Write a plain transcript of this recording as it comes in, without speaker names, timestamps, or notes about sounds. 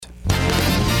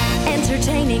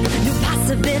entertaining, new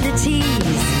possibilities.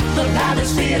 The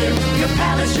Palace Theater, your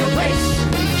palace, your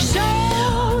place. Show.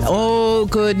 Oh,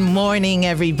 good morning,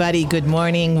 everybody. Good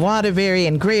morning, Waterbury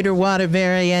and Greater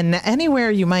Waterbury, and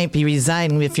anywhere you might be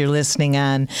residing if you're listening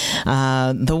on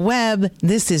the web.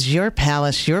 This is your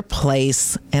palace, your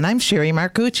place, and I'm Sherry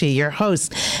Marcucci, your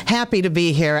host. Happy to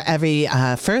be here every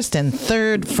first and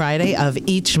third Friday of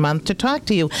each month to talk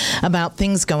to you about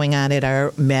things going on at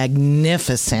our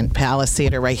magnificent Palace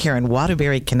Theater right here in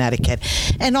Waterbury, Connecticut,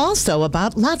 and also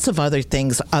about lots of other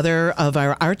things, other of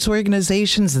our arts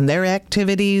organizations and their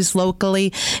activities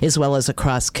locally as well as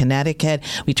across Connecticut.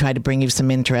 We try to bring you some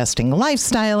interesting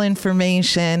lifestyle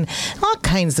information, all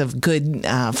kinds of good,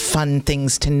 fun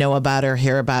things to know about or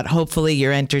hear about. Hopefully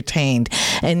you're entertained.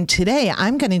 And today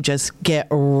I'm going to just get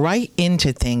right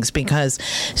into things because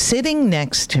sitting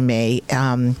next to me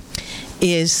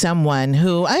is someone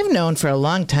who I've known for a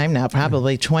long time now,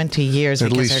 probably 20 years,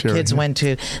 because our kids went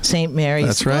to St.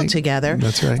 Mary's School together.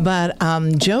 That's right. But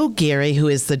Joe Geary, who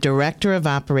is the Director of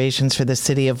Operations for the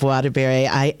City of Waterbury,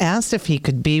 I asked if he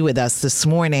could be with us this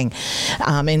morning.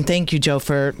 And thank you, Joe,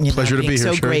 for being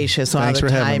so gracious all the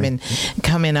time and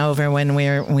coming over when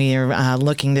we're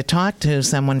looking to talk to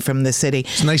someone from the city.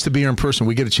 It's nice to be here in person.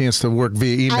 We get a chance to work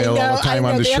via email all the time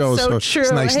on the show. So true.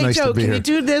 It's nice, hey, Joe, to be here. Can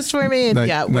you do this for me? And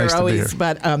we're always.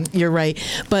 But you're right.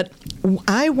 But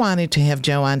I wanted to have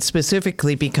Joe on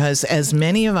specifically because, as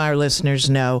many of our listeners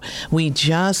know, we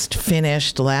just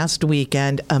finished last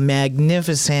weekend a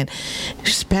magnificent,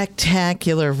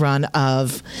 spectacular run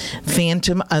of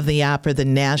Phantom of the Opera, the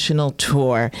national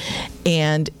tour.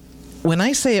 And when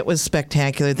I say it was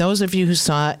spectacular, those of you who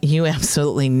saw it, you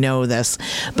absolutely know this.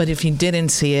 But if you didn't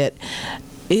see it,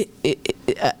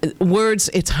 words,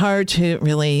 it's hard to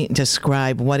really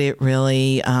describe what it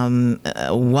really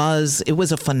was. It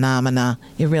was a phenomena.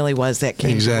 It really was. That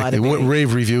came exactly. to Waterbury.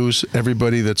 Rave reviews.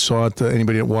 Everybody that saw it,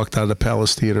 anybody that walked out of the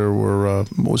Palace Theater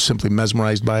was simply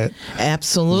mesmerized by it.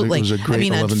 Absolutely. It was a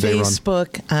great 11-day run. On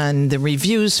Facebook, on the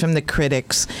reviews from the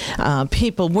critics,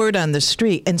 people, word on the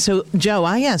street. And so, Joe,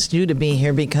 I asked you to be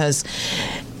here because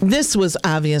this was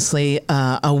obviously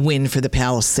a win for the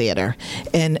Palace Theater.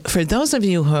 And for those of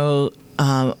you who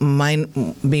might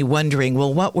be wondering,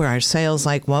 well, what were our sales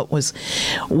like?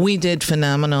 We did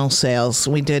phenomenal sales.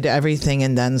 We did everything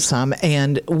and then some.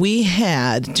 And we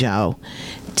had, Joe,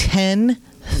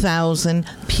 10,000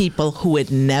 people who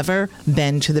had never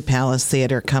been to the Palace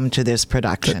Theater come to this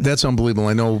production. That's unbelievable.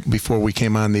 I know before we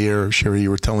came on the air, Sherry,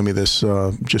 you were telling me this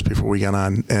just before we got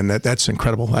on, and that's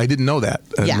incredible. I didn't know that.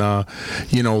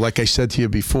 And, like I said to you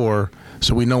before,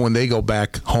 so we know when they go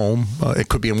back home, it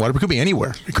could be in Waterbury, it could be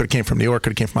anywhere. It could have came from New York, could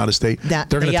have came from out of state. They're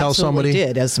going to tell somebody.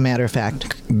 Did, as a matter of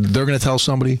fact. They're going to tell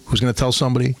somebody who's going to tell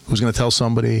somebody who's going to tell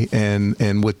somebody.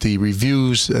 And with the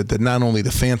reviews that not only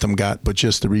the Phantom got, but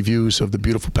just the reviews of the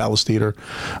beautiful Palace Theater,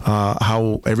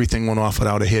 how everything went off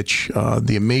without a hitch,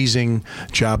 the amazing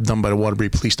job done by the Waterbury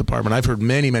Police Department. I've heard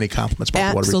many, many compliments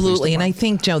about the Waterbury Police Department. Absolutely. And I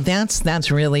think, Joe,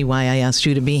 that's really why I asked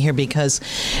you to be here, because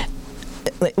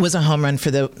it was a home run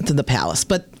for the Palace.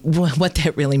 But what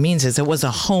that really means is it was a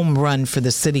home run for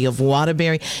the city of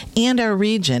Waterbury and our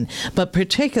region, but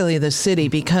particularly the city,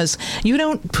 because you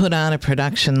don't put on a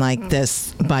production like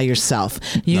this by yourself.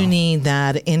 You need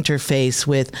that interface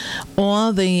with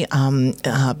all the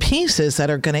pieces that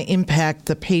are going to impact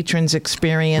the patron's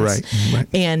experience. Right.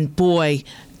 And boy,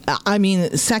 I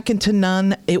mean, second to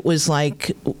none. It was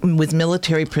like with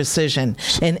military precision.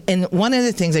 And one of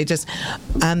the things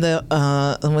on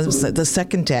the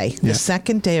second day, the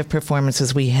second day of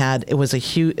performances we had a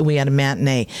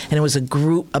matinee, and it was a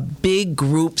big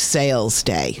group sales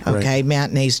day. Okay, right.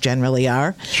 Matinees generally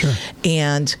are. Sure.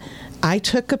 And I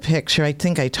took a picture, I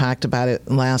think I talked about it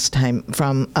last time,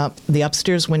 from the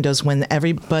upstairs windows when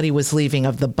everybody was leaving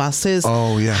of the buses.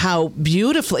 Oh, yeah. How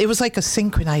beautiful. It was like a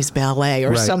synchronized ballet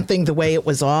or something, the way it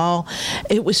was all.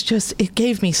 It was just, it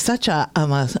gave me such a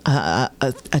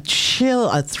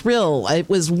chill, a thrill. It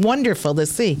was wonderful to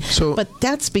see. But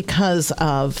that's because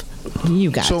of you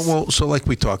guys. So like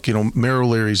we talk, Mayor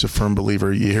O'Leary's a firm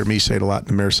believer. You hear me say it a lot, and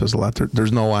the mayor says a lot.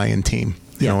 There's no I in team.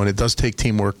 And it does take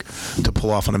teamwork to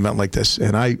pull off an event like this.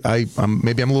 And I'm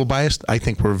maybe I'm a little biased. I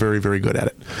think we're very, very good at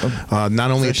it. Not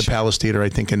only at the Palace Theater, I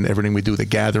think in everything we do, the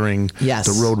gathering,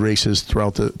 the road races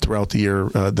throughout the year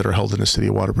that are held in the city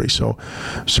of Waterbury. So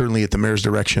certainly at the mayor's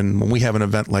direction, when we have an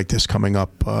event like this coming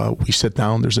up, we sit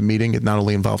down. There's a meeting. It not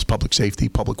only involves public safety,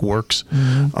 public works,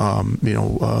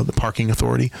 the parking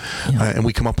authority, and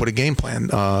we come up with a game plan.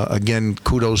 Again,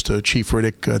 kudos to Chief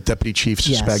Riddick, Deputy Chiefs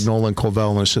Spagnola and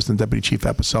Covell, and Assistant Deputy Chief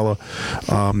Apicella,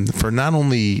 for not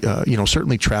only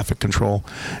certainly traffic control,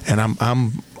 and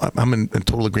I'm in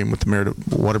total agreement with the mayor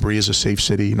that Waterbury is a safe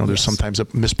city. There's sometimes a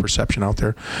misperception out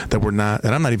there that we're not,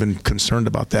 and I'm not even concerned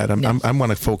about that. I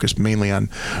want to focus mainly on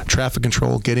traffic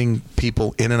control, getting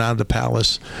people in and out of the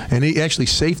palace, and actually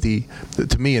safety.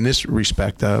 To me, in this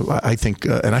respect, I think,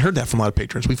 and I heard that from a lot of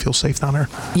patrons, we feel safe down there.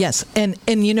 Yes, and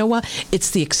you know what?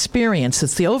 It's the experience.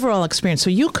 It's the overall experience. So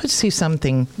you could see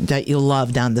something that you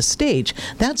loved on the stage.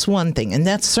 That's one thing, and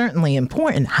that's certainly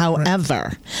important.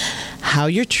 However, how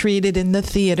you're treated in the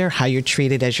theater, how you're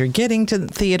treated as you're getting to the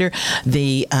theater,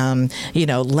 the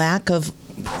lack of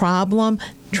problem,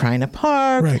 trying to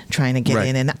park, trying to get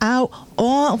in and out,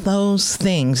 all those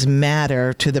things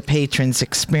matter to the patron's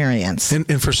experience.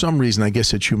 And for some reason, I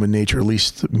guess it's human nature, at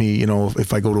least me,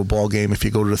 if I go to a ball game, if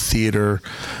you go to the theater,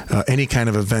 any kind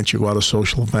of event, you go out a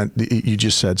social event, you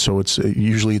just said, so it's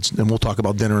usually, and we'll talk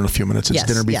about dinner in a few minutes, it's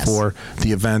dinner before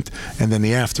the event and then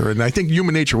the after. And I think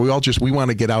human nature, we want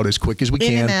to get out as quick as we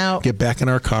can, get back in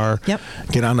our car,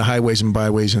 get on the highways and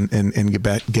byways and get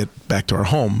back to our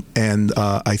home. And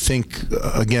I think,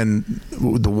 again,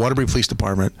 the Waterbury Police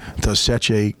Department does such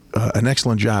an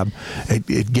excellent job at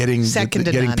getting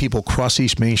people across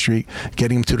East Main Street,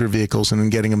 getting them to their vehicles, and then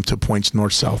getting them to points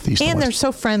north, south, east, and west. They're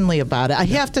so friendly about it. I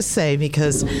have to say,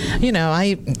 because I'm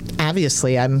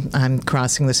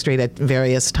crossing the street at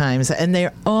various times, and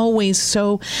they're always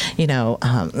so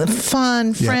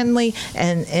fun, friendly,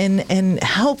 and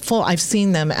helpful. I've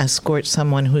seen them escort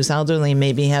someone who's elderly,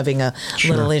 maybe having a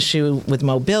little issue with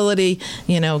mobility,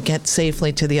 get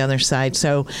safely to the other side.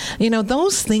 So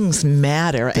those things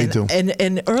matter. They do.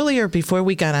 And earlier, before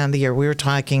we got on the air, we were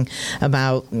talking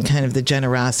about kind of the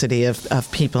generosity of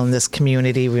people in this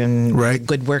community and the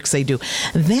good works they do.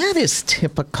 That is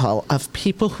typical of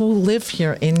people who live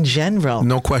here in general.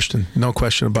 No question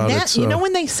about it. So.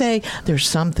 When they say there's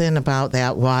something about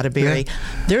that Waterbury,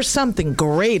 there's something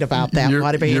great about that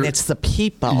Waterbury, and it's the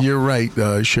people. You're right,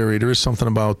 Sherry. There is something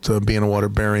about being a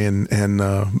Waterburyan and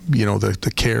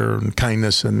the care and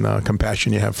kindness and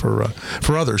compassion you have for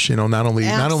others. Not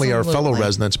only our fellow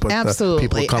residents, but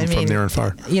people who come from near and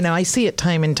far. I see it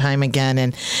time and time again,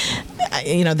 and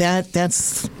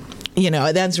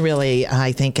that's really,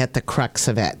 I think, at the crux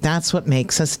of it. That's what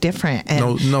makes us different.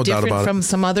 And no doubt about it. Different from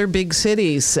some other big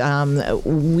cities.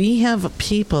 We have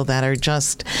people that are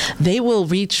they will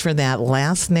reach for that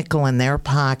last nickel in their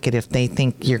pocket if they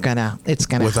think it's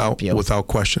going to help you. Without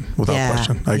question.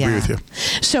 I agree with you.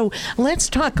 So let's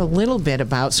talk a little bit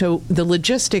about, the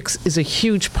logistics is a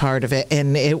huge part of it,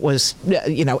 and it was,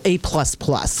 A++.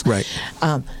 Right.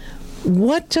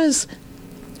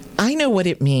 I know what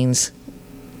it means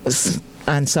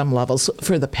on some levels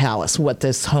for the Palace, what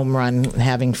this home run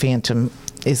having Phantom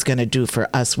is going to do for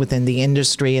us within the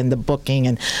industry and the booking,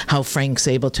 and how Frank's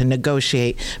able to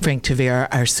negotiate, Frank Tavera,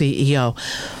 our CEO.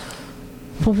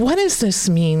 But what does this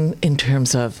mean in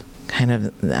terms of kind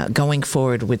of going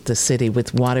forward with the city,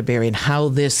 with Waterbury, and how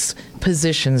this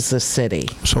positions the city?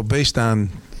 So based on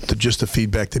just the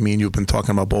feedback that me and you have been talking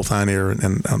about both on air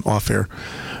and off air,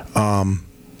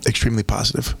 extremely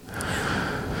positive.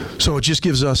 So it just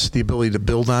gives us the ability to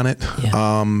build on it.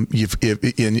 Yeah.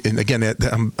 And again,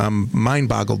 I'm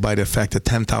mind-boggled by the fact that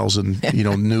 10,000,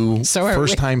 new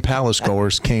first-time Palace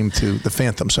goers came to the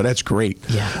Phantom. So that's great.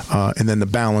 Yeah. And then the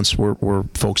balance were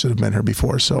folks that have been here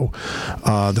before. So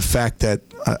the fact that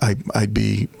I'd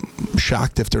be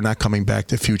shocked if they're not coming back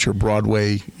to future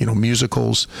Broadway,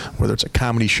 musicals, whether it's a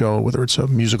comedy show, whether it's a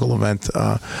musical event.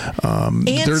 And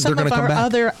they're some going to of come our back.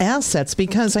 other assets,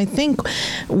 because I think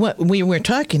what we were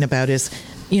talking about is,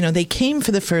 they came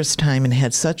for the first time and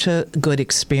had such a good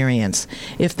experience.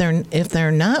 If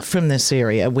they're not from this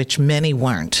area, which many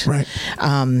weren't, right.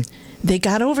 They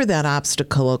got over that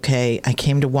obstacle. Okay, I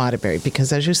came to Waterbury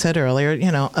because, as you said earlier,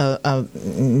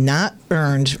 not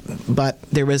earned, but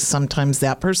there was sometimes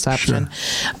that perception.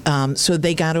 Sure. So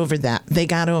they got over that. They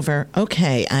got over.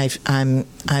 Okay, I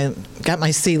got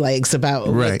my sea legs about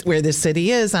where the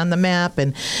city is on the map,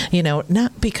 and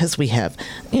not because we have.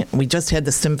 We just had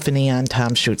the symphony on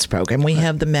Tom Schutz's program. We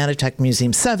have the Matitech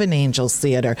Museum, Seven Angels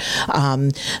Theater.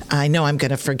 I know I'm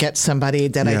going to forget somebody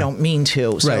that I don't mean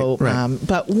to. So,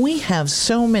 but we have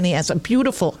so many, as a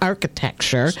beautiful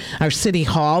architecture, our city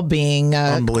hall being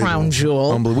a crown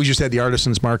jewel. We just had the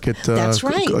Artisans Market. That's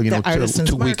right. The Artisans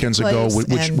two weekends ago,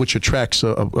 which attracts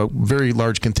a very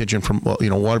large contingent from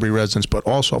Waterbury residents, but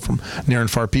also from near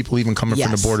and far people, even coming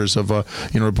from the borders of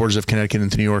borders of Connecticut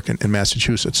into New York and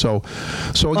Massachusetts. So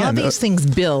again, all these things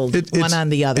build one on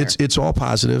the other. It's all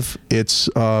positive. It's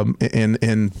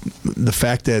and the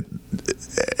fact that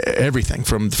everything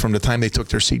from the time they took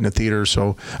their seat in the theater.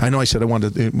 So I know I said I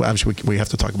wanted to, obviously we have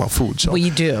to talk about food. So we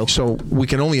do. So we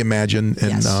can only imagine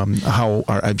how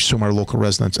I assume our local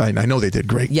residents, I know they did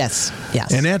great. Yes.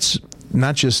 And that's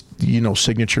not just,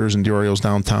 Signatures and Diorio's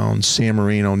downtown, San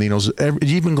Marino, Nino's,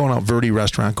 even going out Verde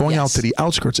Restaurant, going out to the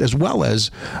outskirts, as well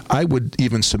as I would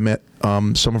even submit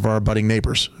some of our budding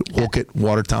neighbors, Wolcott,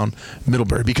 Watertown,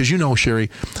 Middlebury, because Sherry,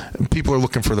 people are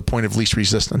looking for the point of least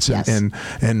resistance, and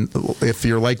if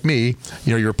you're like me,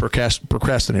 you're a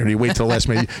procrastinator. You wait till the last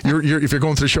minute. If you're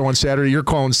going to the show on Saturday, you're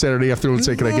calling Saturday afternoon and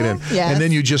say, "Can I get in?" Yes. And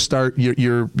then you just start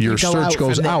your search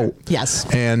goes out.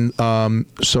 Yes. And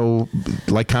so,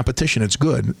 like competition, it's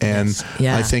good, and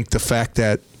I think the fact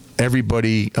that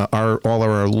everybody, all of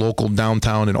our local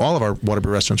downtown and all of our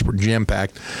Waterbury restaurants were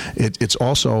jam-packed. It's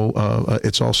also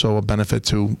a benefit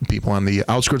to people on the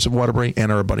outskirts of Waterbury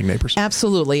and our abutting neighbors.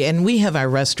 Absolutely. And we have our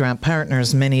restaurant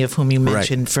partners, many of whom you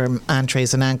mentioned for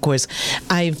entrees and encores.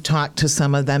 I've talked to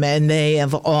some of them, and they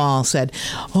have all said,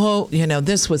 "Oh,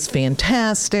 this was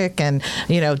fantastic, and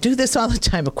do this all the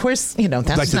time." Of course,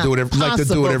 that's like to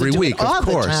do it every week, of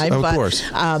course.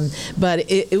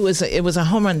 But it was a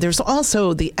home run. There's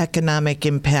also the economic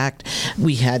impact.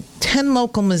 We had 10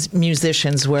 local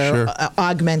musicians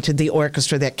augmented the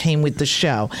orchestra that came with the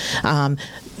show.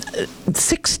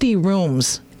 60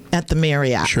 rooms at the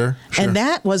Marriott. Sure. And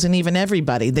that wasn't even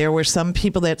everybody. There were some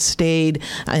people that stayed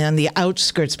on the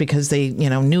outskirts because they,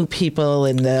 knew people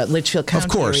in the Litchfield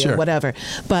County area, whatever.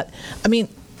 But,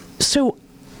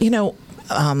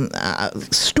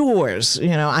 stores,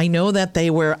 I know that they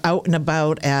were out and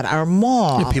about at our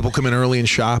mall. Yeah, people come in early and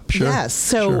shop. Sure. Yes.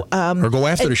 So, or go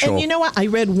after the show. And you know what? I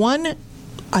read one.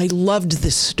 I loved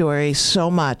this story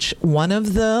so much. One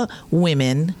of the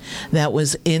women that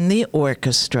was in the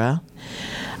orchestra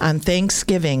on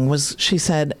Thanksgiving she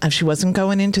said she wasn't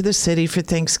going into the city for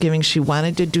Thanksgiving. She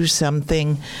wanted to do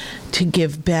something to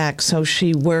give back. So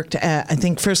she worked at, I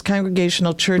think, First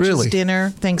Congregational Church's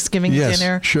dinner, Thanksgiving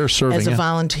dinner. Sure, serving, as a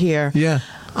volunteer. Yeah.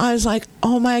 I was like,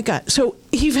 oh my God. So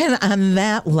even on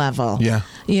that level,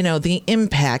 the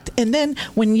impact. And then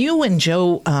when you and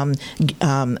Joe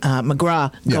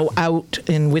McGraw go out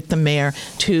and with the mayor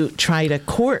to try to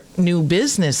court new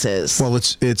businesses. Well,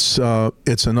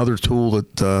 it's another tool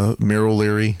that Mayor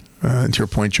O'Leary, and to your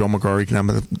point, Joe McGraw,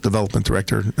 Economic Development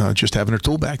Director, just having her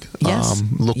tool bag. Yes.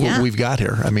 Look what we've got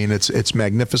here. I mean, it's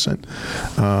magnificent.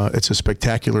 It's a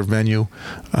spectacular venue,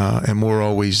 and we're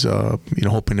always,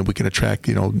 hoping that we can attract,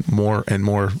 more and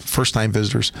more first-time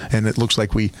visitors. And it looks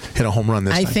like we hit a home run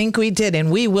this time. I think we did,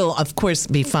 and we will, of course,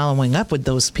 be following up with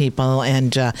those people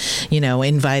and,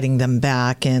 inviting them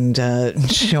back and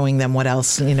showing them what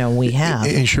else, we have.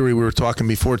 And Sherry, we were talking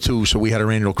before too. So we had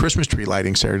our annual Christmas tree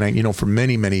lighting Saturday night. For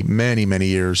many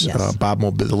years. Yes. Bob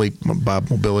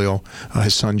Mobilio,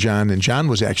 his son John, and John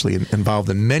was actually involved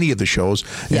in many of the shows,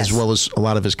 as well as a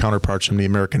lot of his counterparts from the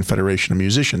American Federation of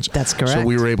Musicians. That's correct. So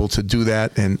we were able to do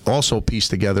that and also piece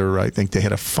together, I think they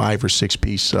had a 5 or 6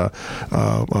 piece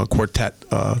quartet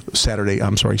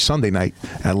Sunday night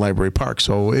at Library Park.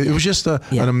 So it was just an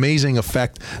amazing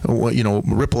effect,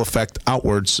 ripple effect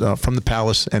outwards from the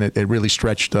Palace, and it really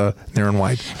stretched near and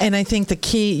wide. And I think the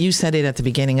key, you said it at the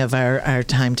beginning of our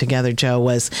time together, Joe,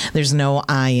 was there's no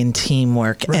I in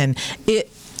teamwork. Right. And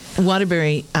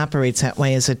Waterbury operates that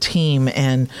way as a team,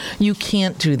 and you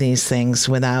can't do these things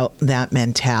without that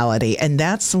mentality. And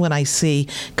that's what I see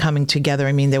coming together.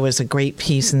 I mean, there was a great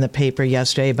piece in the paper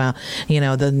yesterday about,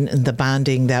 the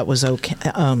bonding that was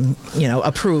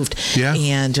approved. Yeah.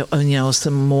 And,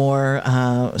 some more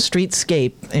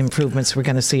streetscape improvements we're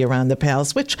going to see around the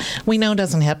Palace, which we know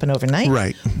doesn't happen overnight.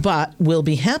 Right. But will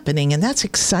be happening. And that's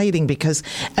exciting because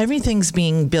everything's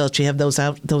being built. You have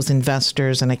those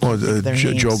investors, and I can't think of their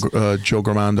names. Joe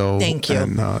Gramando. Thank you.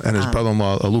 And his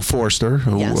brother-in-law, Lou Forster,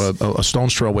 who a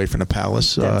stone's throw away from the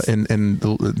Palace. And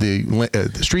the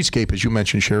streetscape, as you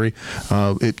mentioned, Sherry,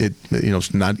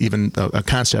 it's not even a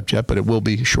concept yet, but it will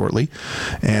be shortly.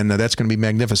 And that's going to be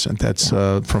magnificent. That's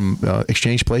from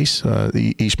Exchange Place,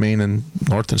 the East Main and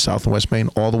North and South and West Main,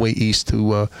 all the way east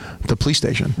to the police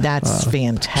station. That's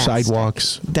fantastic.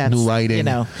 Sidewalks, new lighting,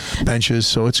 benches.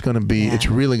 So it's going to be, it's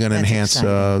really going to enhance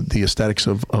the aesthetics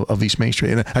of East Main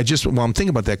Street. And I'm thinking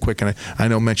about that quick, and I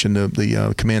know I mentioned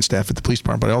the command staff at the police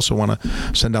department, but I also want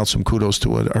to send out some kudos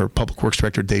to our Public Works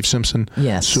Director, Dave Simpson,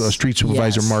 Street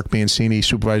Supervisor Mark Mancini,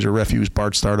 Supervisor Refuse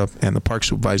Bart Startup, and the Park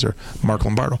Supervisor Mark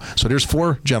Lombardo. So there's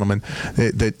 4 gentlemen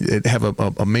that have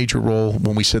a major role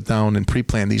when we sit down and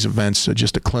pre-plan these events,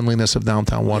 just the cleanliness of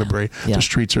downtown Waterbury, the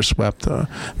streets are swept,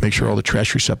 make sure all the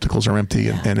trash receptacles are empty,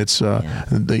 and it's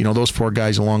those 4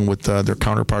 guys along with their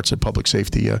counterparts at Public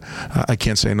Safety. I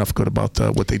can't say enough good about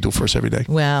what what they do for us every day.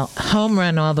 Well, home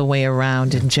run all the way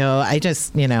around. And Joe, I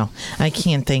just, I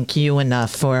can't thank you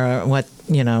enough for what,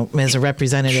 as a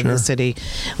representative of the city,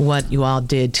 what you all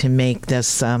did to make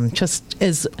this just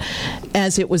as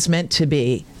it was meant to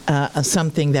be.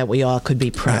 Something that we all could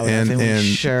be proud of, and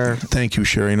sure. Thank you,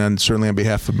 Sherry, and certainly on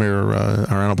behalf of our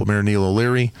Honorable Mayor Neil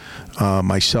O'Leary,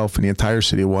 myself, and the entire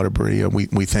city of Waterbury,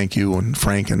 we thank you and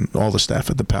Frank and all the staff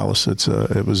at the Palace.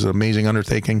 It was an amazing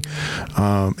undertaking,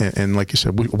 and like you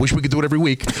said, we wish we could do it every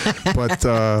week, but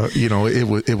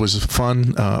it was a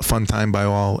fun time by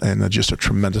all, and just a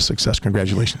tremendous success.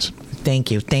 Congratulations.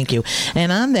 Thank you.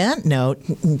 And on that note,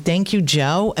 thank you,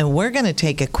 Joe, and we're going to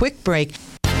take a quick break.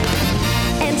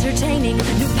 Entertaining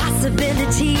new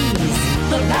possibilities.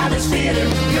 The Palace Theater,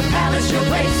 your palace, your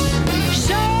place.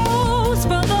 Shows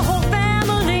for the whole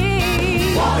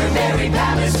family. Waterbury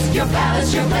Palace, your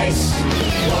place.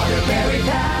 Waterbury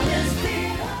Palace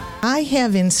Theater. I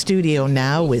have in studio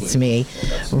now with me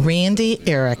Randy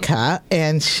Erica,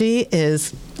 and she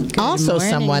is also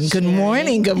someone. Good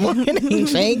morning.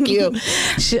 Thank you.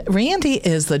 Randy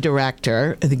is the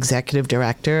executive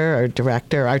director,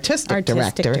 artistic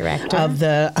director of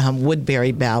the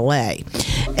Woodbury Ballet.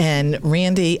 And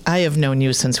Randy, I have known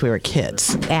you since we were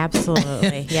kids.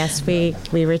 Absolutely. Yes, we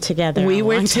were together. We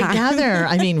were together.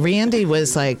 I mean, Randy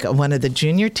was like one of the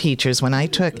junior teachers when I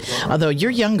took, although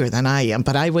you're younger than I am,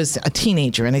 but I was a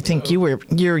teenager, and I think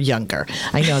you're younger.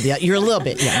 I know that. You're a little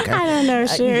bit younger. I don't know,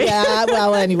 Sherry. Yeah,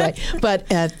 well, anyway.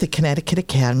 But at the Connecticut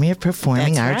Academy of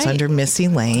Performing Arts under Missy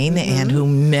Lane, and who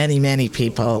many, many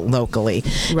people locally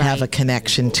have a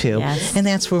connection to. Yes. And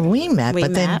that's where we met.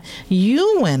 Then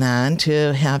you went on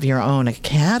to have your own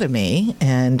academy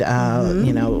and,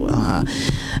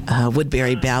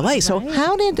 Woodbury Ballet. So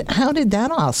how did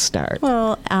that all start?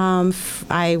 Well,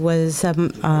 I was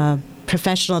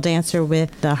professional dancer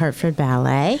with the Hartford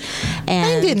Ballet.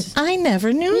 And I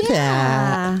never knew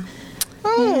that.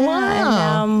 Oh,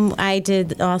 wow. And I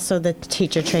did also the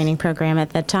teacher training program at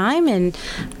that time and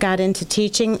got into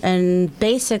teaching. And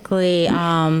basically,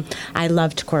 I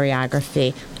loved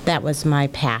choreography. That was my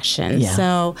passion. Yeah.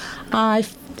 So I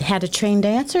had to train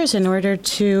dancers in order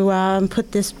to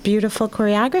put this beautiful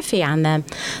choreography on them.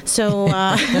 So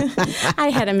I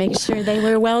had to make sure they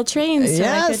were well trained so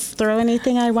I could throw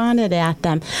anything I wanted at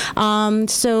them.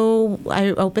 So I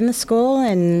opened the school,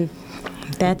 and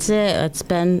that's it. It's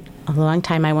been a long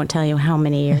time. I won't tell you how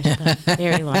many years, but a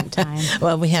very long time.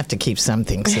 Well, we have to keep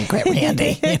something secret,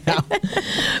 Randy.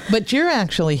 But you're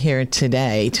actually here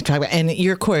today to talk about, and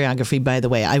your choreography, by the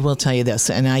way, I will tell you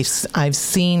this, and I've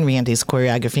seen Randy's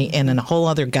choreography and a whole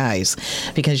other guy's,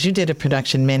 because you did a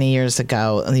production many years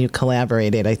ago. You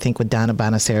collaborated, I think, with Donna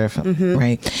Bonacera,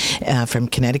 from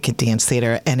Connecticut Dance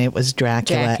Theater, and it was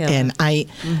Dracula. And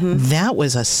that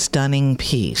was a stunning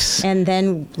piece. And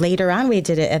then later on, we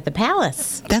did it at the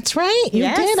Palace. That's right. You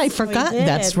did. I forgot.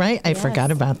 That's right. I Yes. forgot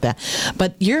about that.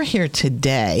 But you're here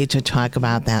today to talk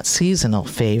about that seasonal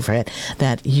favorite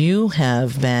that you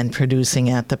have been producing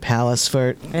at the Palace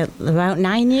for about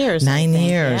 9 years. 9 I think,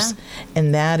 years. yeah.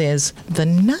 And that is the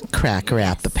Nutcracker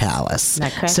at the Palace.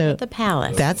 Nutcracker at the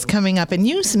Palace. That's coming up. And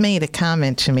you made a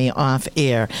comment to me off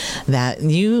air that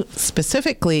you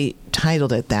specifically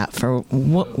titled it that for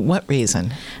what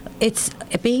reason? It's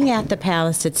being at the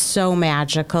Palace. It's so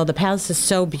magical. The Palace is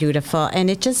so beautiful, and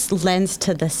it just lends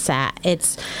to the set.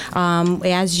 It's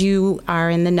as you are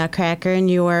in the Nutcracker and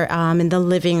you are in the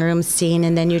living room scene,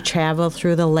 and then you travel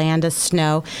through the land of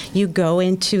snow. You go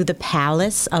into the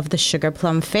Palace of the Sugar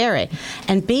Plum Fairy,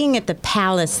 and being at the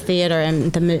Palace Theater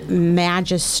and the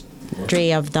majesty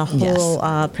of the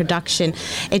whole production,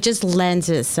 it just lends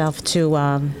itself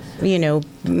to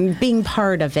being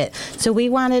part of it. So we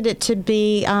wanted it to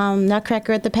be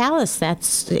Nutcracker at the Palace.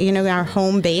 That's our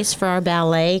home base for our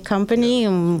ballet company,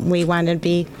 and we wanted to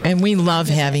be. And we love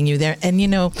having you there. And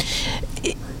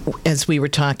as we were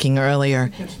talking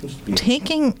earlier,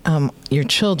 taking your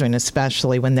children,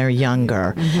 especially when they're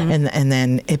younger, and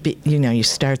then you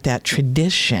start that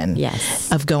tradition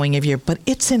of going every year. But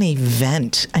it's an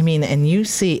event. I mean, and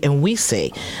we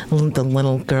see the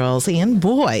little girls and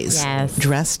boys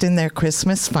dressed in their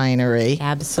Christmas finery.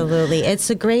 Absolutely, it's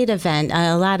a great event.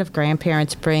 A lot of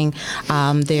grandparents bring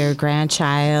their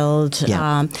grandchild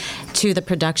to the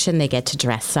production. They get to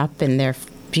dress up in their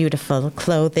beautiful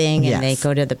clothing, and they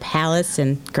go to the Palace,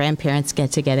 and grandparents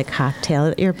get to get a cocktail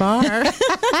at your bar.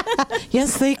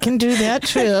 Yes, they can do that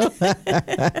too.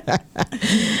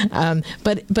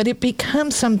 But it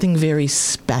becomes something very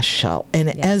special, and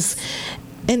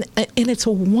And it's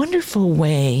a wonderful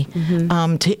way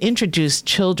to introduce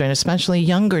children, especially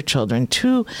younger children,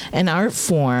 to an art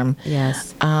form.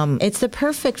 Yes. It's the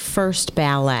perfect first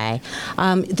ballet.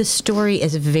 The story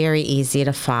is very easy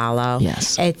to follow.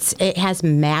 Yes. It has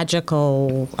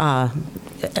magical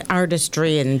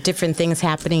artistry and different things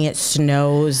happening. It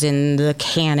snows and the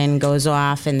cannon goes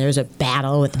off and there's a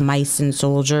battle with mice and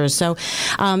soldiers. So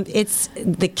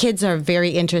the kids are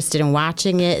very interested in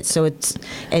watching it. So it's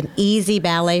an easy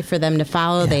ballet for them to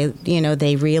follow. Yeah.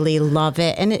 They really love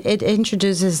it, and it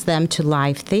introduces them to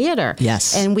live theater.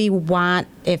 Yes. And we want,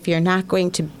 if you're not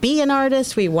going to be an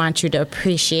artist, we want you to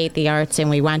appreciate the arts, and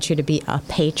we want you to be a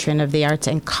patron of the arts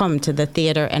and come to the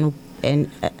theater and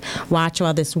watch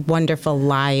all this wonderful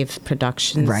live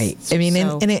productions. Right. I mean,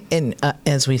 and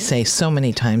as we say so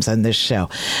many times on this show,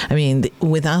 I mean,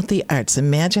 without the arts,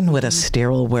 imagine what a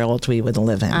sterile world we would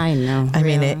live in. I know. I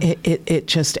really. mean, it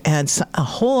just adds a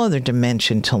whole other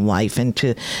dimension to life, and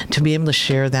to be able to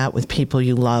share that with people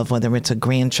you love, whether it's a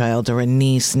grandchild or a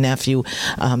niece, nephew,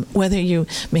 whether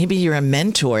maybe you're a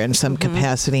mentor in some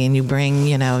capacity and you bring,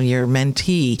 your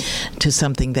mentee to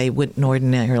something they wouldn't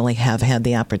ordinarily have had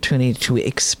the opportunity to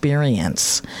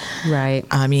experience. Right.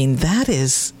 I mean, that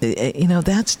is,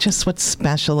 that's just what's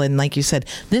special. And like you said,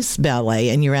 this ballet,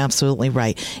 and you're absolutely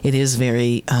right, it is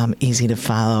very easy to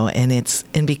follow, and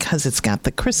because it's got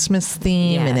the Christmas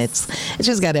theme, and it's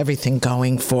just got everything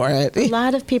going for it. A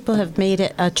lot of people have made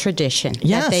it a tradition.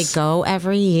 Yes. That they go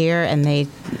every year and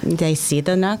they see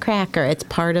the Nutcracker. It's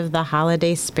part of the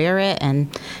holiday spirit, and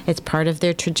it's part of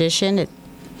their tradition.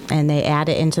 And they add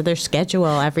it into their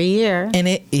schedule every year. And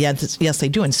yes, they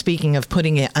do. And speaking of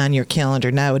putting it on your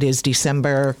calendar now, it is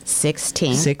December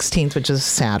 16th, which is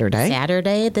Saturday.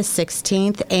 Saturday the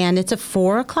 16th, and it's a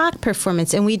 4:00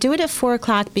 performance. And we do it at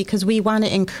 4:00 because we want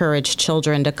to encourage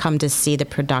children to come to see the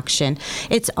production.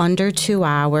 It's under 2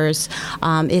 hours.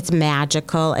 It's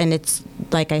magical, and it's,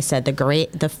 like I said,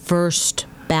 the first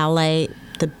ballet,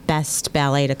 the best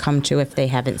ballet to come to if they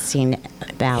haven't seen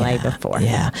ballet before.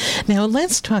 Yeah. Now,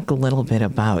 let's talk a little bit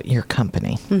about your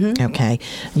company. Okay.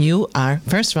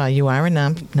 First of all, you are a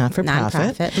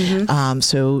not-for-profit.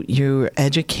 So you're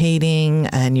educating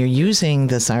and you're using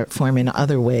this art form in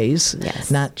other ways,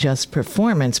 not just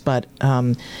performance, but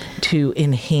to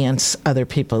enhance other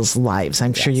people's lives.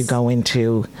 I'm sure you go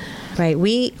into... Right.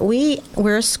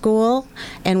 We're a school,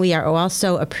 and we are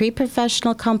also a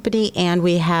pre-professional company, and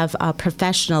we have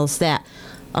professionals that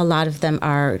a lot of them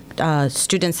are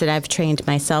students that I've trained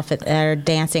myself that are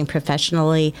dancing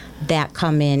professionally that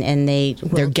come in and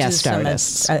they're guest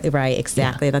artists. Right,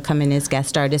 exactly. Yeah. They'll come in as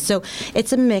guest artists. So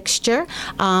it's a mixture.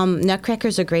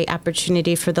 Nutcracker's a great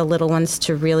opportunity for the little ones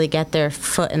to really get their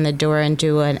foot in the door and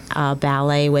do a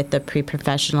ballet with the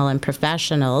pre-professional and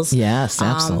professionals. Yes,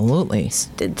 absolutely.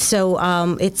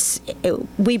 So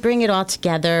we bring it all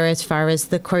together as far as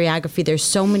the choreography. There's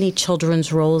so many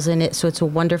children's roles in it, so it's a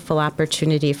wonderful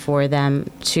opportunity for them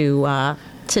to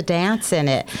dance in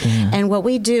it. Yeah. And what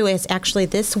we do is actually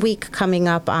this week coming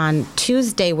up on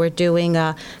Tuesday, we're doing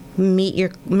a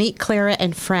Meet Clara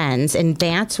and Friends and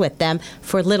dance with them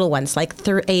for little ones, like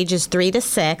ages 3 to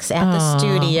 6 at the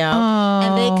studio.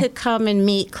 And they could come and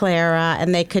meet Clara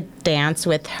and they could dance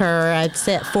with her. It's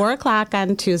at 4:00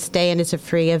 on Tuesday, and it's a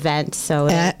free event. So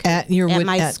at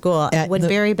my school, at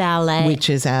Woodbury Ballet, which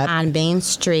is on Main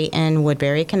Street in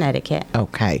Woodbury, Connecticut.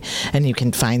 Okay, and you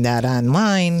can find that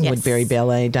online,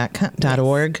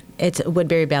 woodburyballet.org. It's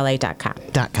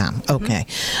woodburyballet.com. Okay.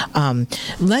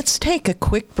 Let's take a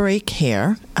quick break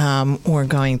here. We're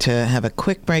going to have a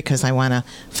quick break because I want to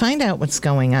find out what's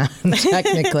going on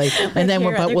technically. And then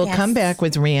we'll come back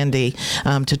with Randy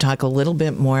to talk a little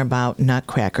bit more about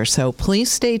Nutcracker. So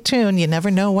please stay tuned. You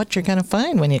never know what you're going to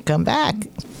find when you come back.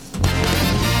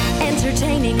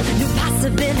 Entertaining new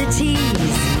possibilities.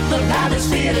 The Palace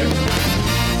Theater.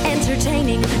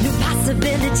 Entertaining new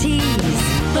possibilities.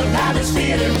 The Palace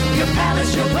Theater, your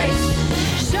palace, your place.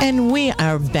 And we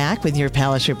are back with Your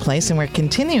Palace, Your Place, and we're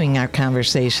continuing our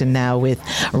conversation now with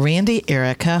Randy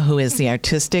Erica, who is the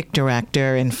artistic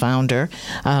director and founder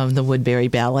of the Woodbury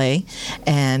Ballet,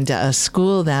 and a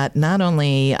school that not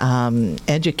only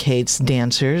educates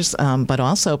dancers, but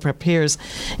also prepares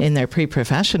in their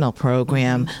pre-professional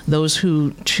program those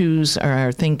who choose or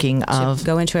are thinking of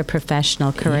go into a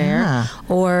professional career,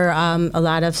 or a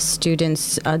lot of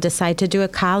students decide to do a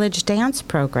college dance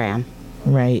program.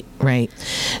 Right.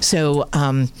 So,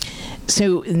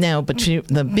 So now, but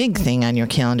the big thing on your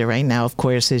calendar right now, of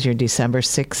course, is your December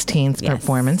 16th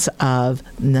performance of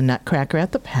the Nutcracker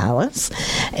at the Palace.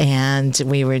 And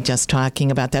we were just talking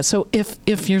about that. So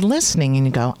if you're listening and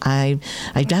you go, I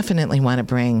definitely want to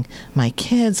bring my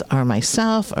kids or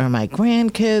myself or my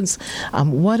grandkids,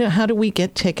 how do we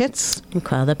get tickets? We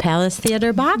call the Palace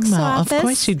Theater box office. Of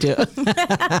course you do.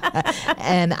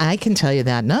 And I can tell you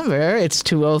that number. It's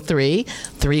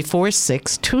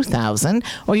 203-346-2000.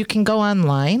 Or you can go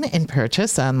online and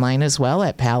purchase online as well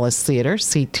at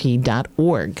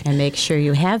palacetheaterct.org. And make sure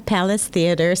you have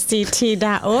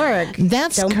palacetheaterct.org.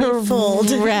 That's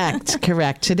correct.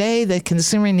 Correct. Today, the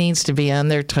consumer needs to be on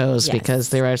their toes because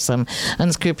there are some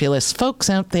unscrupulous folks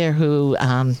out there who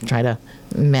try to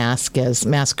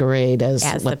masquerade as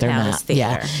what they're not. Theater,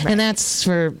 yeah, right. And that's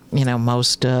for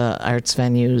most arts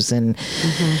venues and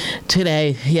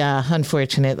today. Yeah,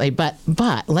 unfortunately. But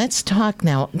let's talk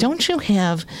now. Do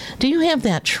you have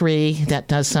that tree that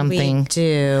does something? We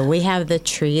do. We have the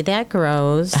tree that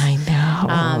grows. I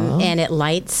know. And it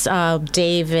lights.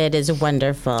 David is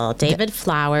wonderful. David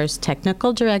Flowers,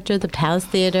 technical director of the Palace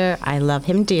Theater. I love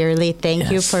him dearly.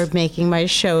 Thank you for making my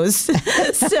shows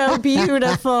so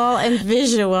beautiful and visual.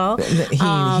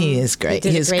 He is great.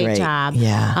 He did a great job.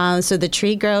 Yeah. So the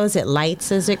tree grows. It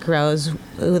lights as it grows.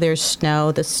 Ooh, there's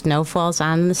snow. The snow falls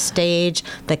on the stage.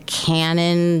 The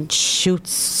cannon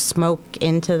shoots smoke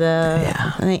into the.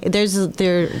 Yeah. There's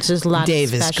just a lot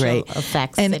Dave of special is great.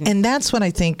 effects. And that's what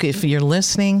I think. If you're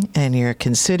listening and you're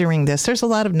considering this, there's a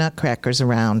lot of nutcrackers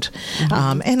around,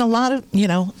 and a lot of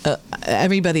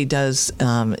everybody does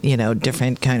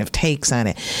different kind of takes on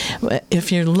it.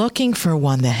 If you're looking for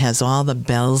one that has all the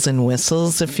bells and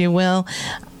whistles, if you will.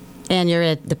 And you're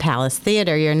at the Palace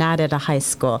Theater. You're not at a high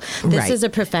school. This is a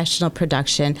professional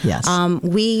production. Yes.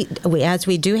 We as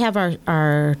we do have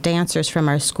our dancers from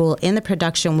our school in the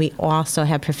production, we also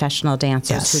have professional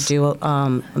dancers who do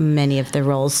many of the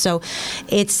roles. So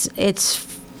it's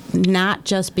not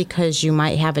just because you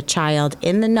might have a child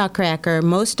in the Nutcracker.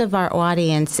 Most of our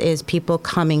audience is people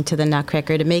coming to the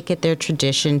Nutcracker to make it their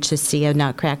tradition to see a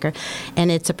Nutcracker,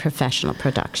 and it's a professional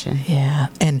production. Yeah,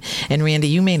 and Randy,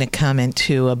 you made a comment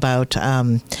too about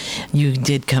you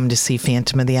did come to see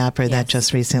Phantom of the Opera that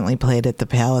just recently played at the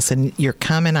Palace, and your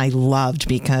comment I loved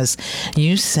because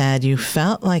you said you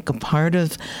felt like a part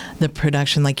of the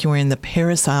production, like you were in the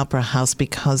Paris Opera House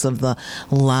because of the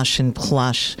lush and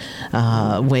plush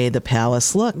way the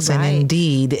Palace looks. Right. And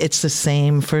indeed, it's the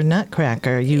same for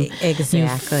Nutcracker. You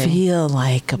feel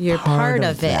like you're part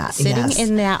of it. that.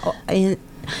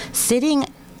 Sitting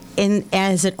in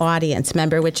as an audience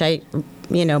member, which I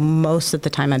most of the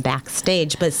time I'm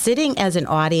backstage, but sitting as an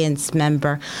audience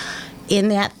member in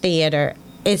that theater,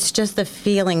 it's just the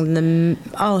feeling,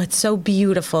 it's so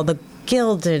beautiful. The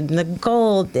gilded, the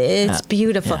gold, it's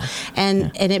beautiful.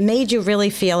 And it made you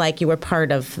really feel like you were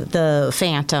part of the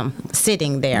Phantom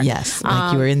sitting there. Yes,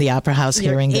 like you were in the Opera House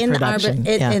hearing the production.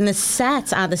 And the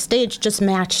sets on the stage just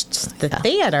matched the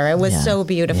theater. It was so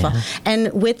beautiful. Yeah.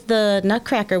 And with the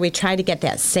Nutcracker, we try to get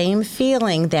that same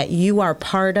feeling that you are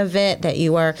part of it, that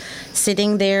you are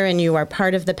sitting there and you are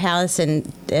part of the Palace, and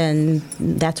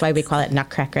that's why we call it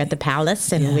Nutcracker at the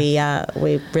Palace. And we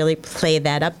really play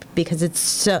that up because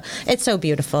it's so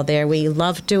beautiful there. We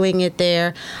love doing it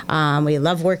there. We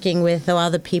love working with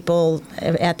all the people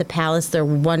at the Palace. They're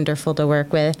wonderful to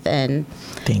work with. And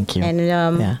thank you.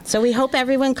 And so we hope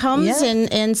everyone comes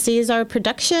and sees our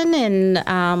production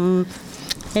and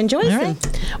enjoys them.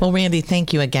 Well, Randy,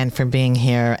 thank you again for being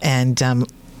here. And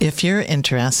if you're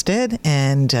interested,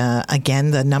 and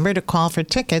again, the number to call for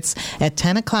tickets at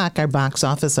 10 o'clock, our box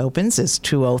office opens, is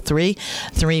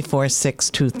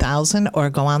 203-346-2000, or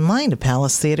go online to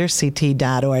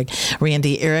palacetheaterct.org.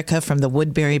 Randy Erica from the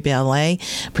Woodbury Ballet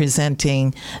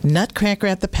presenting Nutcracker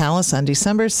at the Palace on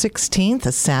December 16th,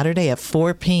 a Saturday at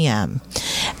 4 p.m.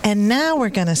 And now we're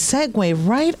going to segue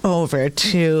right over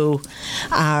to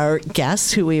our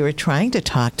guest who we were trying to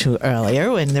talk to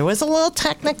earlier, and there was a little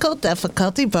technical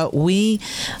difficulty, but we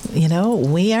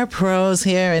are pros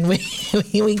here, and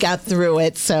we got through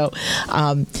it. So,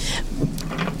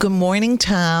 good morning,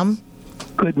 Tom.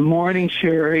 Good morning,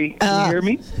 Sherry. Can you hear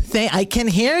me? I can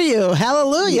hear you.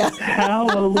 Hallelujah.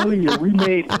 Hallelujah. We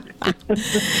made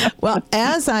it. Well,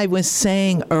 as I was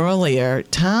saying earlier,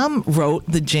 Tom wrote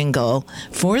the jingle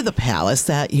for the Palace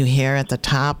that you hear at the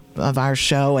top of our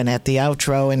show and at the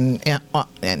outro and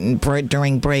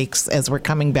during breaks as we're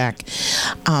coming back.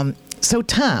 So,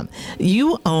 Tom,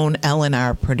 you own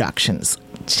L&R Productions.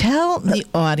 Tell the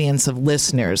audience of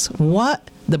listeners what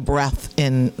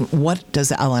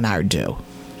does L&R do?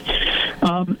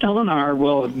 L&R,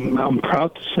 well, I'm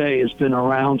proud to say, has been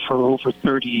around for over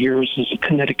 30 years as a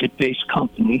Connecticut-based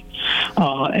company.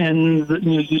 And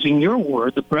using your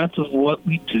word, the breadth of what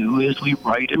we do is we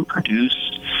write and produce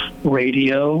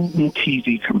radio and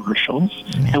TV commercials,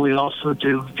 and we also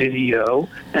do video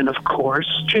and, of course,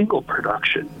 jingle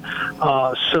production.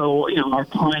 So, our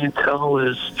clientele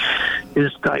is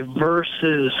diverse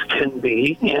as can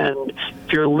be, and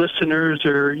if your listeners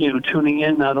are, tuning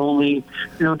in not only,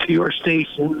 to your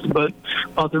stations, but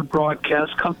other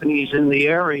broadcast companies in the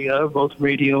area, both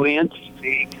radio and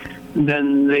TV,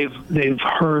 then they've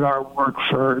heard our work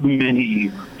for many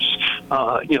years.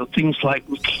 Things like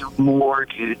McHugh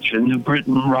Mortgage and New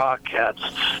Britain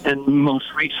Rockettes, and most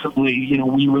recently,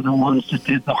 we were the ones that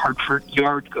did the Hartford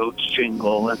Yard Goats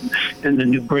jingle, and the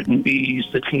New Britain Bees,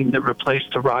 the team that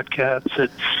replaced the Rockettes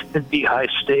at Beehive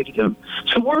Stadium.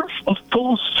 So we're a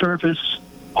full-service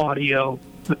audio,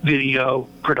 video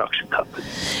production company.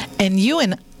 And you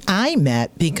and I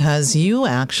met because you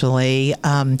actually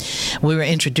were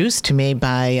introduced to me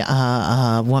by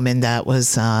a woman that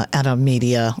was at a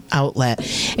media outlet,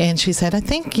 and she said, I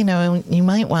think you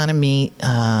might want to meet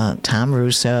Tom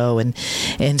Russo,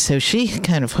 and so she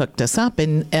kind of hooked us up,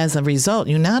 and as a result,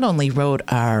 you not only wrote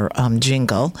our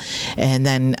jingle, and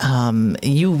then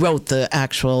you wrote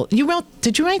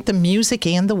did you write the music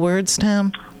and the words,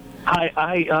 Tom?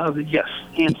 Yes,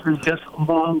 answer yes,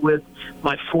 along with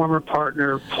my former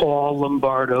partner, Paul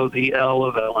Lombardo, the L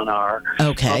of L&R.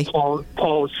 Okay.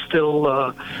 Paul is still,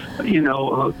 a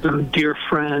dear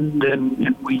friend,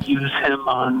 and we use him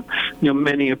on,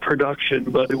 many a production.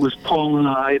 But it was Paul and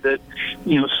I that,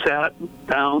 sat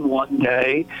down one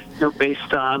day,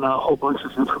 based on a whole bunch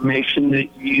of information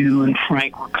that you and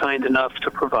Frank were kind enough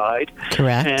to provide.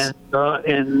 Correct.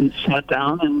 And sat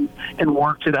down and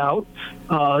worked it out.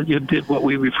 You did what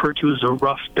we refer to as a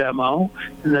rough demo,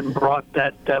 and then brought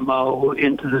that demo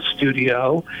into the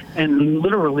studio, and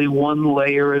literally one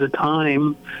layer at a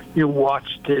time, you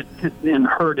watched it and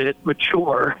heard it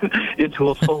mature into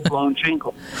a full-blown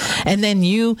jingle. And then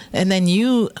you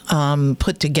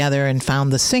put together and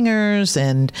found the singers,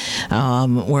 and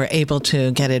were able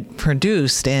to get it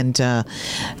produced. And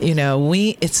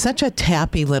it's such a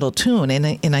tappy little tune.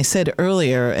 And I said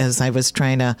earlier, as I was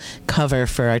trying to cover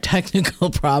for our technical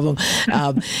problem,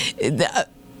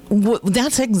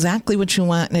 that's exactly what you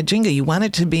want in a jingle. You want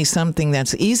it to be something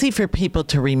that's easy for people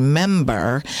to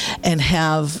remember and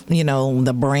have,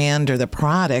 the brand or the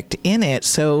product in it.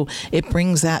 So it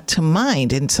brings that to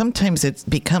mind. And sometimes it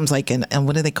becomes like an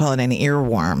what do they call it? An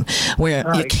earworm,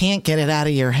 where you can't get it out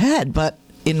of your head. But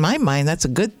in my mind, that's a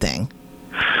good thing.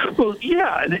 Well,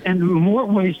 yeah, and in more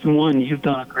ways than one, you've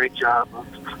done a great job of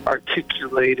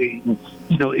articulating,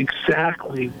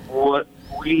 exactly what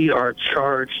we are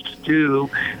charged to do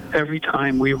every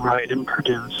time we write and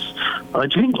produce a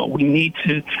jingle. We need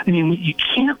to, you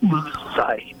can't lose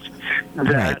sight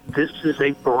that this is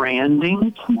a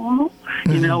branding tool.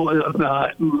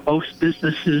 Mm-hmm. Most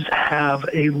businesses have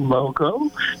a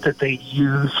logo that they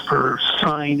use for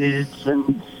signage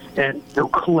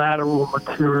and collateral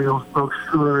materials,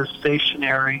 brochures,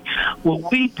 stationery.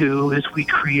 What we do is we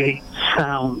create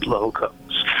sound logos.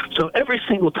 So every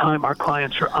single time our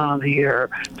clients are on the air,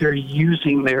 they're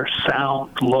using their sound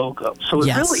logo. So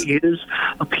it really is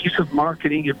a piece of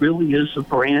marketing. It really is a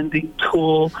branding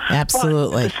tool.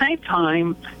 Absolutely. But at the same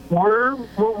time, we're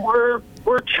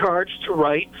charged to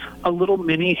write a little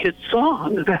mini hit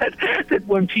song that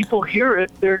when people hear it,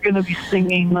 they're going to be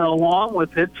singing along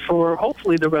with it for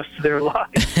hopefully the rest of their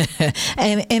lives.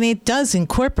 and it does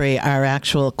incorporate our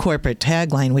actual corporate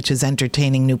tagline, which is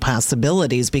entertaining new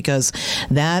possibilities, because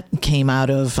that came out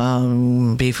of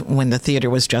when the theater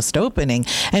was just opening.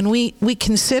 And we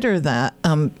consider that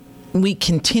we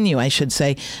continue, I should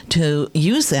say, to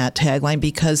use that tagline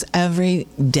because every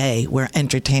day we're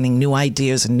entertaining new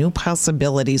ideas and new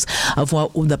possibilities of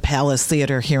what the Palace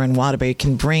Theater here in Waterbury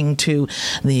can bring to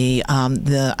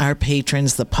our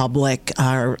patrons, the public,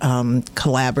 our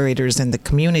collaborators in the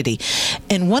community.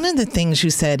 And one of the things you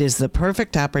said is the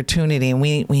perfect opportunity, and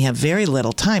we have very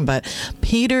little time, but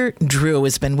Peter Drew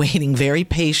has been waiting very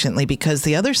patiently because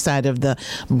the other side of the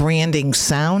branding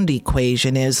sound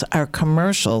equation is our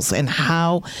commercials and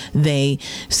how they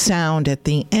sound at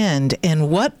the end.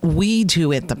 And what we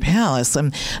do at the Palace,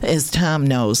 as Tom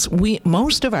knows,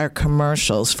 most of our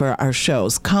commercials for our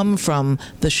shows come from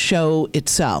the show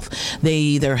itself. They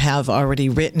either have already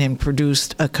written and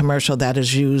produced a commercial that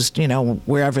is used,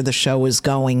 wherever the show is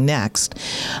going next.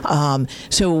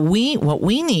 So what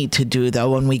we need to do,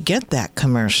 though, when we get that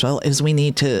commercial, is we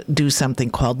need to do something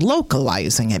called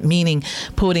localizing it, meaning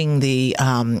putting the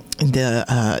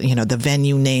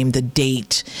venue name, time, the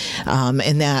date,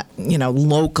 and that,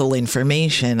 local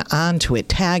information onto it,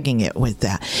 tagging it with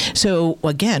that. So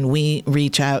again, we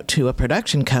reach out to a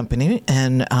production company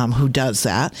and who does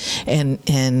that, and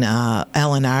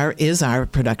L&R is our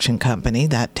production company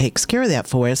that takes care of that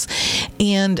for us.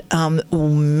 And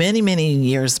many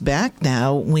years back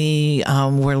now, we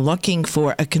were looking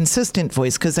for a consistent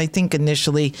voice, because I think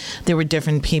initially there were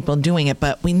different people doing it,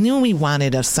 but we knew we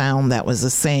wanted a sound that was the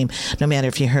same, no matter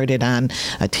if you heard it on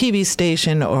a TV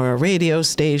station or a radio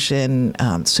station.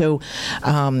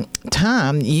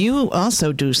 Tom, you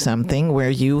also do something where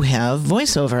you have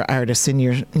voiceover artists in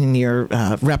your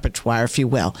repertoire, if you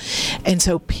will. And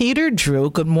so Peter Drew,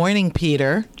 good morning,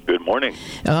 Peter. Good morning.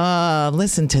 Oh,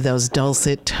 listen to those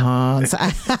dulcet tones.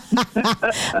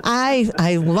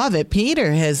 I love it.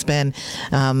 Peter has been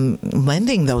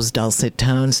lending those dulcet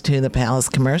tones to the Palace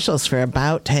commercials for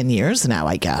about 10 years now,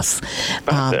 I guess.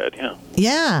 About that, yeah.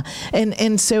 Yeah.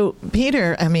 And so,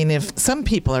 Peter, I mean, if some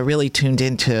people are really tuned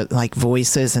into like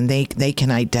voices and they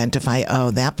can identify,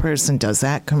 oh, that person does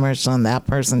that commercial and that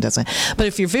person doesn't. But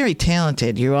if you're very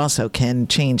talented, you also can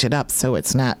change it up so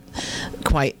it's not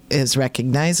quite as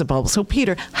recognizable. So,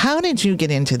 Peter, how did you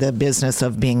get into the business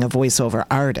of being a voiceover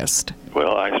artist?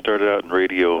 Well, I started out in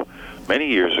radio many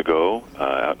years ago,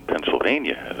 out in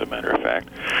Pennsylvania, as a matter of fact.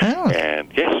 Oh. And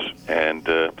yes,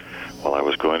 while I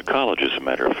was going to college, as a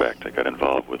matter of fact, I got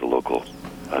involved with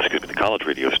the college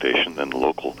radio station, then the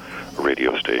local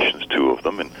radio stations, 2 of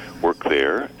them, and worked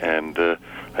there. And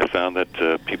I found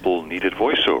that people needed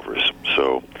voiceovers.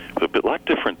 So it was a lot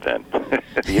different then.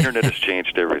 The internet has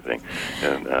changed everything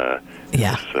in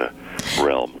this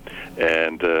realm.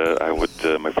 And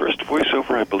my first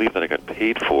voiceover, I believe, that I got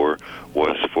paid for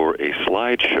was for a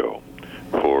slideshow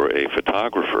for a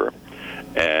photographer.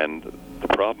 And the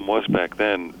problem was back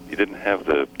then you didn't have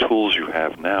the tools you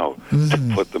have now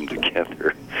to put them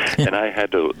together. And I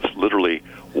had to literally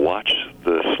watch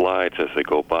the slides as they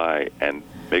go by and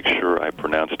make sure I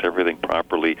pronounced everything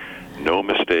properly, no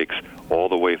mistakes, all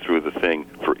the way through the thing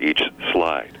for each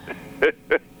slide.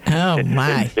 Oh,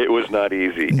 my. It was not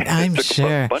easy. I'm it took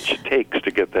sure. a bunch of takes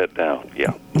to get that down.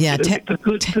 Yeah. Yeah.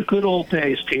 The good old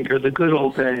days, Peter. The good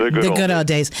old days. The good old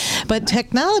days. But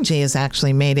technology has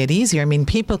actually made it easier. I mean,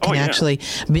 people can actually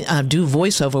do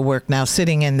voiceover work now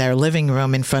sitting in their living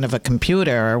room in front of a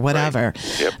computer or whatever.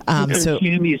 Yep. Their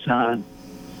jammies on.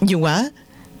 You what?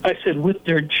 I said with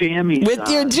their jammies With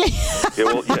on. your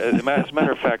jammies. As a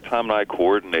matter of fact, Tom and I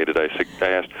coordinated. I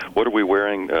asked, what are we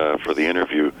wearing for the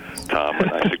interview, Tom?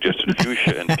 And I suggested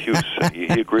fuchsia and puce, and he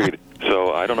agreed.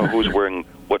 So I don't know who's wearing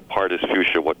what part is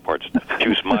fuchsia, what part's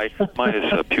puce. Mine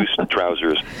is puce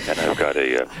trousers, and I've got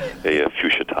a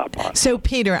fuchsia top on. So,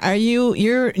 Peter,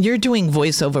 you're doing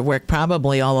voiceover work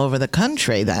probably all over the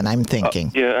country then, I'm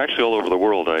thinking. Yeah, actually all over the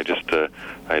world. I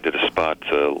did a spot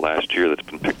last year that's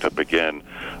been picked up again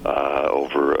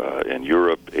over in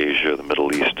Europe, Asia, the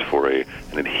Middle East for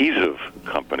an adhesive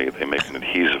company. They make an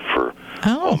adhesive for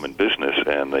home and business,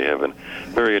 and they have a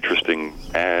very interesting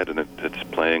ad, and it's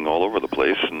playing all over the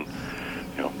place, and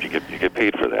you get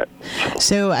paid for that.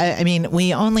 So, I mean,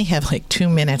 we only have like 2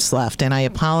 minutes left, and I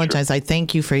apologize. Sure. I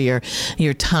thank you for your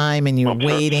time and your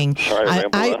waiting. Sorry,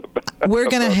 we're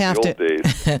gonna have to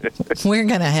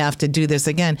do this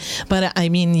again. But I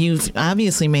mean, you've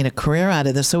obviously made a career out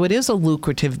of this, so it is a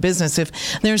lucrative business. If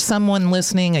there's someone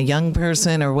listening, a young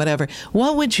person or whatever,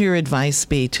 what would your advice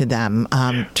be to them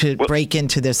to break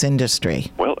into this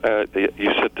industry? Well,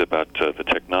 you said about the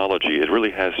technology. It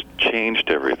really has changed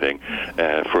everything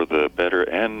for the better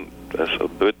and a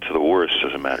bit to the worse,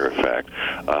 as a matter of fact,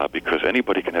 because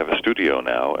anybody can have a studio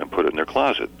now and put it in their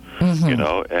closet,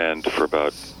 and for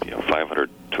about $500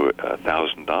 to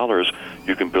 $1,000,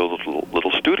 you can build a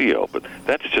little studio. But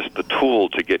that's just the tool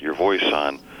to get your voice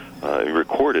on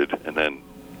recorded and then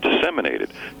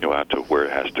disseminated, out to where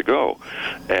it has to go.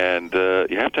 And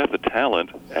you have to have the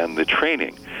talent and the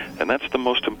training, and that's the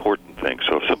most important thing.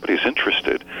 So if somebody's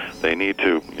interested, they need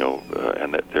to,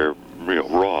 and that they're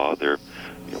raw. They're,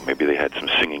 maybe they had some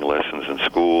singing lessons in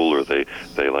school, or they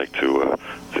like to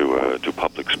do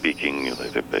public speaking.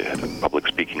 They had a public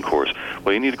speaking course.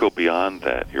 Well, you need to go beyond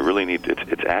that. You really need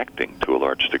it's acting to a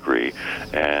large degree,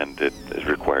 and it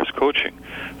requires coaching.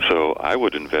 So I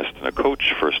would invest in a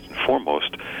coach first and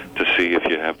foremost to see if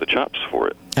you have the chops for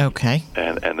it. Okay.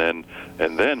 And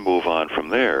then move on from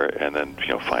there, and then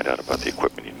find out about the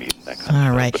equipment you need. And that kind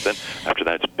All of right. But then after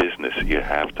that, it's business. You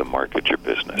have to market your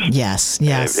business. Yes.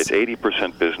 It's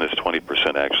 80% business,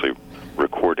 20% actually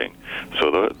recording.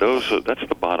 So that's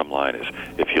the bottom line. Is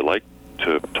if you like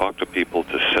to talk to people,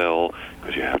 to sell,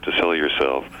 because you have to sell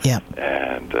yourself. Yeah.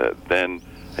 And then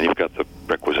you've got the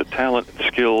requisite talent and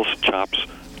skills.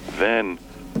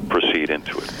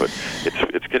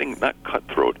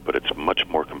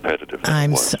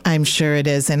 I'm sure it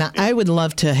is. And I would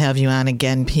love to have you on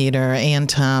again, Peter and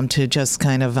Tom, to just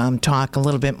kind of talk a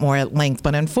little bit more at length.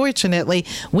 But unfortunately,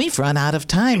 we've run out of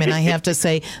time. And I have to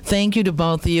say thank you to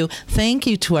both of you. Thank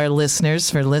you to our listeners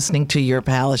for listening to Your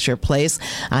Palace, Your Place.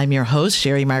 I'm your host,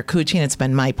 Sherry Marcucci, and it's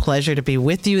been my pleasure to be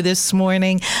with you this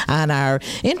morning on our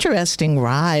interesting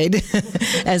ride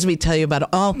as we tell you about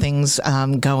all things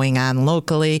going on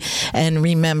locally. And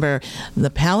remember, the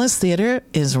Palace Theater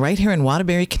is right here in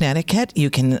Waterbury, Connecticut. You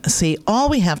can see all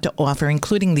we have to offer,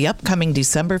 including the upcoming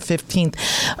December 15th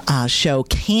show,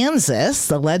 Kansas,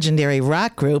 the legendary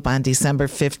rock group, on December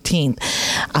 15th.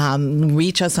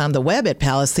 Reach us on the web at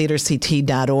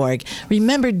palacetheaterct.org.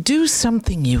 Remember, do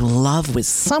something you love with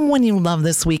someone you love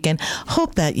this weekend.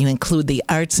 Hope that you include the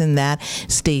arts in that.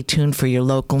 Stay tuned for your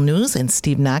local news, and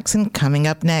Steve Noxon coming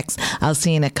up next. I'll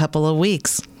see you in a couple of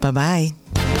weeks. Bye-bye.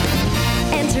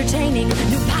 Entertaining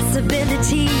new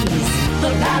possibilities. The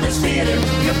Palace Theater,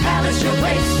 your palace, your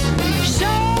place.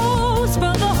 Shows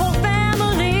for the whole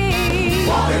family.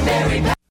 Waterbury.